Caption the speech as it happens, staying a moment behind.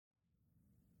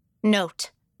Note: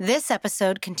 this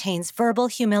episode contains verbal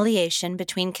humiliation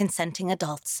between consenting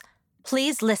adults.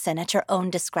 Please listen at your own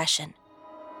discretion.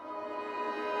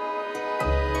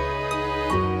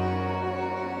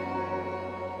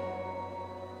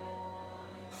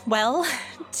 Well,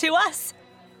 to us.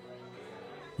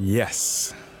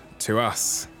 Yes, to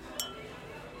us.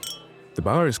 The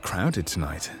bar is crowded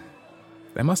tonight.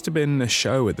 There must have been a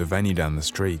show at the venue down the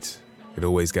street. It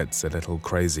always gets a little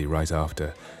crazy right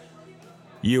after.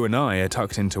 You and I are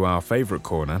tucked into our favourite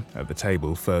corner at the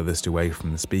table furthest away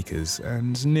from the speakers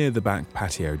and near the back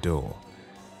patio door.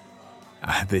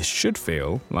 This should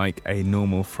feel like a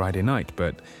normal Friday night,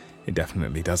 but it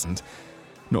definitely doesn't.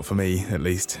 Not for me, at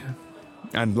least.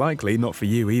 And likely not for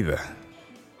you either.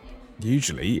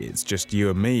 Usually, it's just you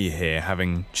and me here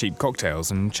having cheap cocktails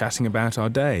and chatting about our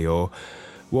day or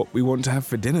what we want to have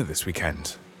for dinner this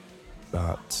weekend.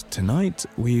 But tonight,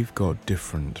 we've got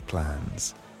different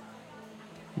plans.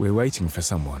 We're waiting for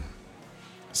someone.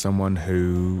 Someone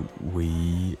who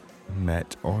we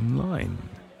met online.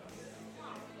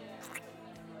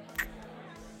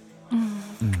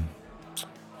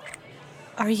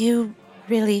 Are you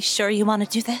really sure you want to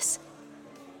do this?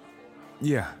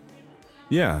 Yeah,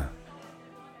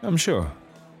 I'm sure.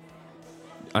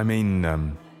 I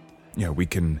mean, we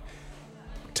can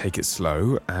take it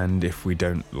slow, and if we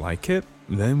don't like it,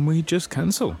 then we just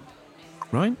cancel,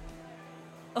 right?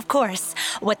 Of course.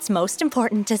 What's most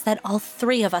important is that all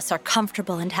three of us are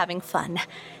comfortable and having fun.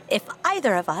 If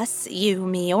either of us, you,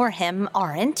 me, or him,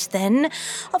 aren't, then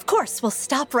of course we'll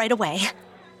stop right away.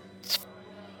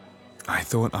 I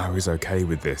thought I was okay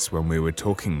with this when we were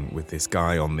talking with this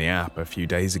guy on the app a few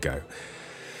days ago.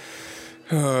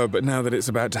 But now that it's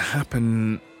about to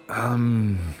happen,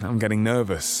 I'm getting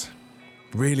nervous.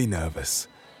 Really nervous.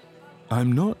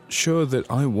 I'm not sure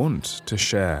that I want to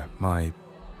share my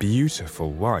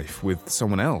beautiful wife with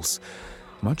someone else,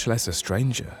 much less a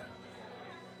stranger.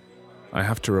 I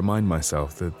have to remind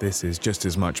myself that this is just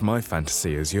as much my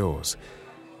fantasy as yours.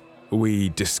 We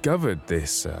discovered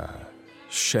this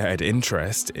shared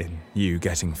interest in you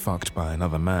getting fucked by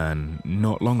another man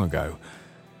not long ago.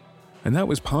 And that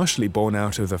was partially born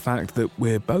out of the fact that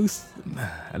we're both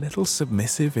a little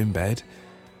submissive in bed.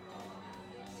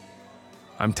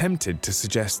 I'm tempted to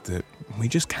suggest that we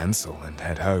just cancel and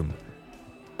head home.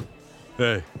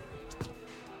 Hey.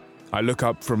 I look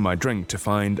up from my drink to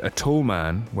find a tall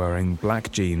man wearing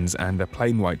black jeans and a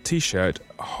plain white t-shirt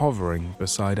hovering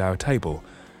beside our table.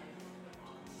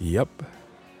 Yup,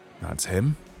 that's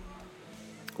him.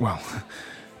 Well,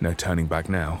 no turning back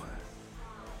now.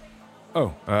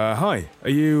 Oh, hi. Are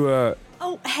you,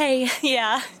 Oh, hey,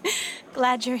 yeah.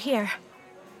 Glad you're here.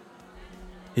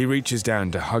 He reaches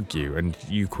down to hug you, and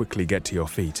you quickly get to your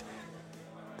feet.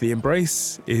 The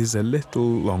embrace is a little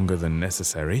longer than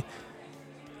necessary.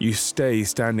 You stay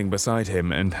standing beside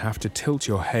him and have to tilt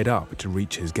your head up to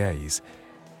reach his gaze.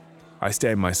 I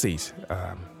stay in my seat,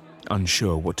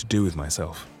 unsure what to do with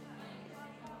myself.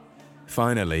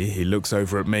 Finally, he looks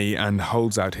over at me and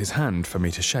holds out his hand for me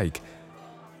to shake.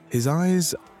 His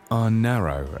eyes are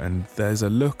narrow, and there's a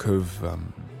look of,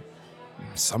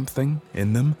 something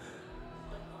in them.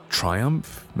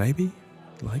 Triumph, maybe?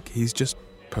 Like he's just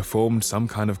performed some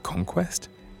kind of conquest?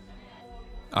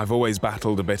 I've always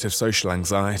battled a bit of social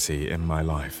anxiety in my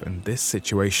life, and this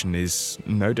situation is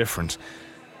no different.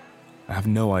 I have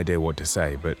no idea what to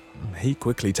say, but he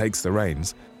quickly takes the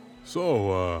reins.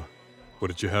 So, what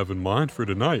did you have in mind for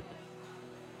tonight?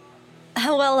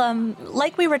 Well,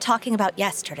 like we were talking about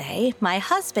yesterday, my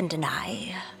husband and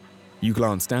I... You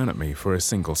glance down at me for a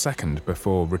single second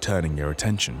before returning your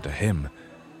attention to him.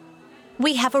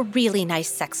 We have a really nice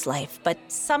sex life, but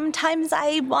sometimes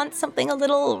I want something a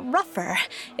little rougher,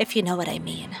 if you know what I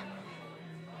mean.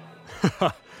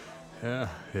 Yeah,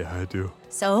 I do.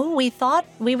 So we thought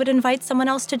we would invite someone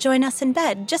else to join us in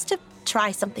bed, just to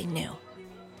try something new.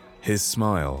 His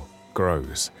smile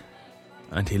grows,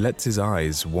 and he lets his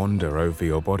eyes wander over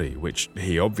your body, which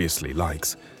he obviously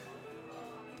likes.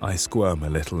 I squirm a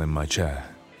little in my chair,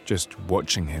 just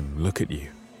watching him look at you.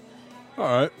 All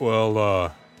right,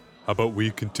 well, how about we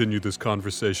continue this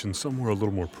conversation somewhere a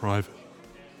little more private?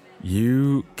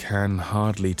 You can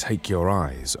hardly take your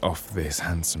eyes off this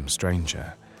handsome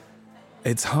stranger.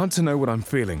 It's hard to know what I'm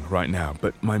feeling right now,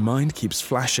 but my mind keeps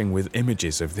flashing with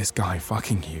images of this guy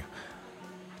fucking you.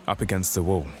 Up against the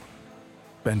wall,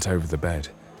 bent over the bed,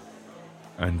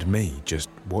 and me just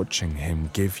watching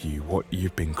him give you what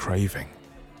you've been craving.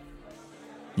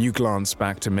 You glance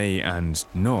back to me and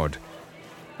nod,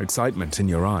 excitement in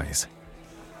your eyes.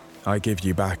 I give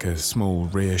you back a small,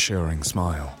 reassuring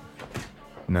smile.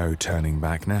 No turning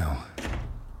back now.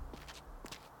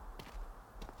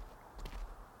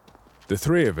 The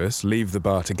three of us leave the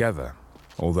bar together,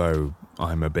 although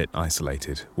I'm a bit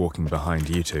isolated, walking behind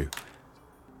you two.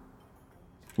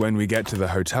 When we get to the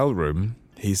hotel room,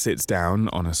 he sits down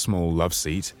on a small love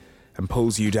seat and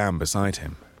pulls you down beside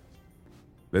him.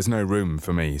 There's no room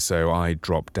for me, so I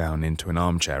drop down into an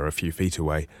armchair a few feet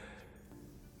away.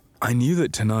 I knew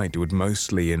that tonight would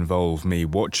mostly involve me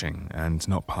watching and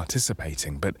not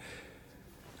participating, but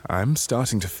I'm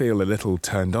starting to feel a little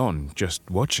turned on just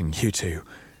watching you two.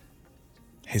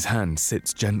 His hand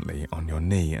sits gently on your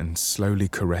knee and slowly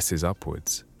caresses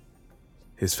upwards.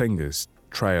 His fingers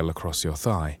trail across your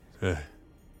thigh.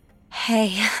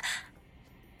 Hey.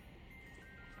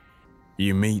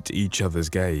 You meet each other's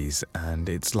gaze, and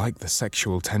it's like the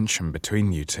sexual tension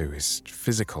between you two is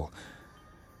physical.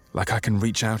 Like I can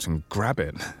reach out and grab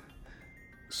it.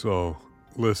 So,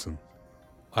 listen.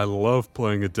 I love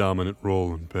playing a dominant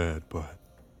role in bed, but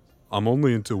I'm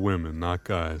only into women, not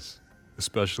guys.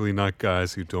 Especially not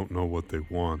guys who don't know what they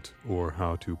want or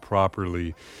how to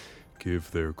properly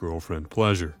give their girlfriend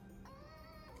pleasure.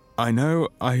 I know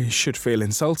I should feel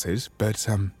insulted, but,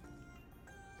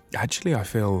 actually I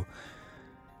feel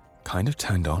kind of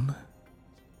turned on.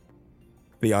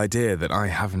 The idea that I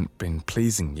haven't been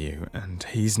pleasing you and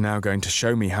he's now going to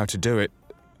show me how to do it.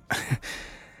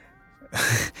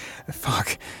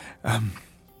 Fuck.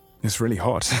 It's really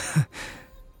hot.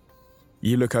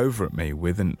 You look over at me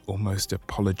with an almost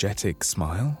apologetic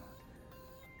smile.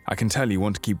 I can tell you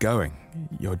want to keep going.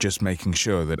 You're just making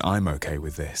sure that I'm okay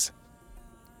with this.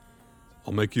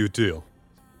 I'll make you a deal.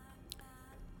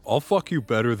 I'll fuck you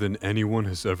better than anyone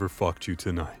has ever fucked you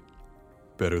tonight.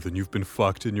 Better than you've been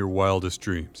fucked in your wildest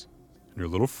dreams. And your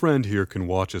little friend here can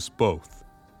watch us both.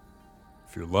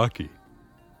 If you're lucky,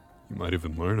 you might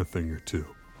even learn a thing or two.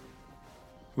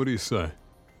 What do you say?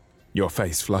 Your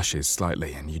face flushes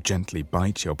slightly and you gently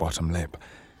bite your bottom lip.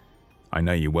 I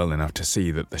know you well enough to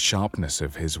see that the sharpness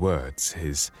of his words,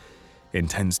 his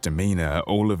intense demeanor,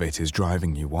 all of it is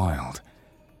driving you wild.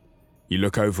 You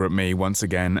look over at me once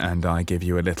again and I give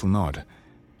you a little nod.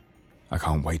 I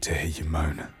can't wait to hear you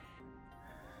moan.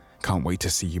 Can't wait to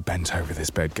see you bent over this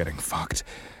bed getting fucked.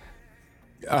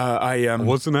 I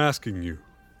wasn't asking you.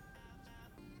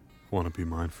 Want to be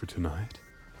mine for tonight?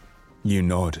 You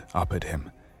nod up at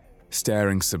him,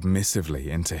 staring submissively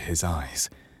into his eyes.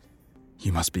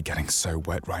 You must be getting so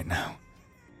wet right now.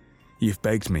 You've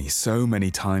begged me so many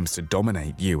times to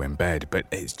dominate you in bed, but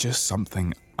it's just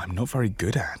something I'm not very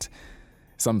good at.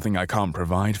 Something I can't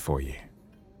provide for you.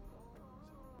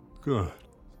 Good.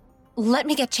 Let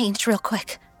me get changed real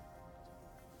quick.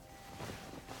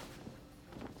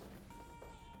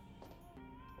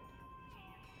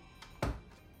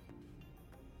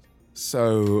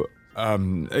 So, are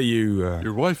you,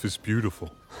 Your wife is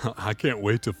beautiful. I can't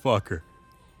wait to fuck her.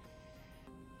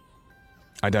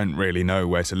 I don't really know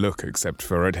where to look except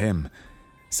for at him,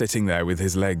 sitting there with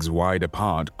his legs wide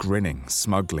apart, grinning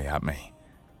smugly at me.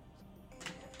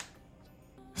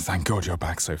 Thank God you're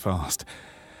back so fast.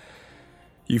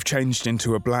 You've changed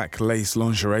into a black lace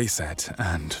lingerie set,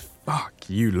 and fuck,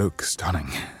 you look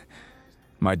stunning.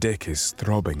 My dick is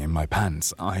throbbing in my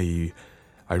pants. I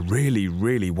really,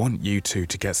 really want you two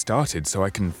to get started so I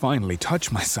can finally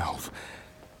touch myself.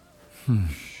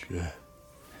 Shit.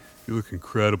 You look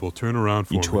incredible. Turn around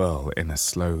for me. You twirl in a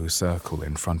slow circle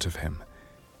in front of him,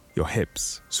 your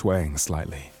hips swaying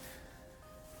slightly.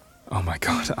 Oh my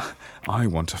God, I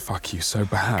want to fuck you so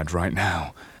bad right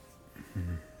now.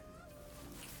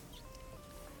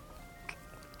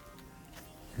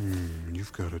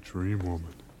 You've got a dream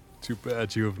woman. Too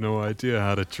bad you have no idea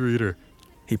how to treat her.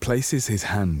 He places his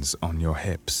hands on your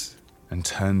hips and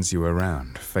turns you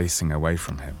around, facing away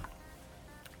from him.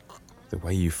 The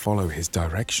way you follow his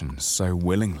directions so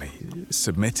willingly,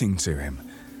 submitting to him.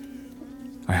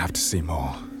 I have to see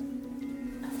more.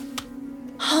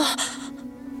 Oh,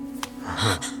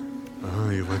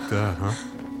 you like that, huh?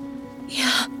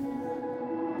 Yeah.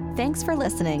 Thanks for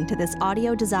listening to this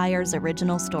Audio Desires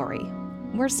original story.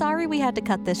 We're sorry we had to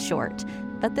cut this short,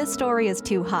 but this story is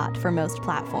too hot for most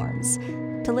platforms.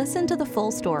 To listen to the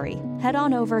full story, head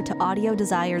on over to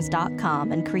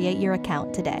audiodesires.com and create your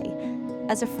account today.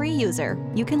 As a free user,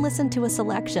 you can listen to a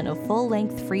selection of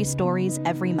full-length free stories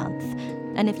every month.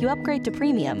 And if you upgrade to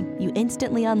premium, you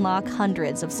instantly unlock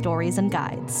hundreds of stories and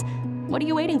guides. What are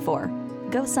you waiting for?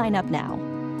 Go sign up now.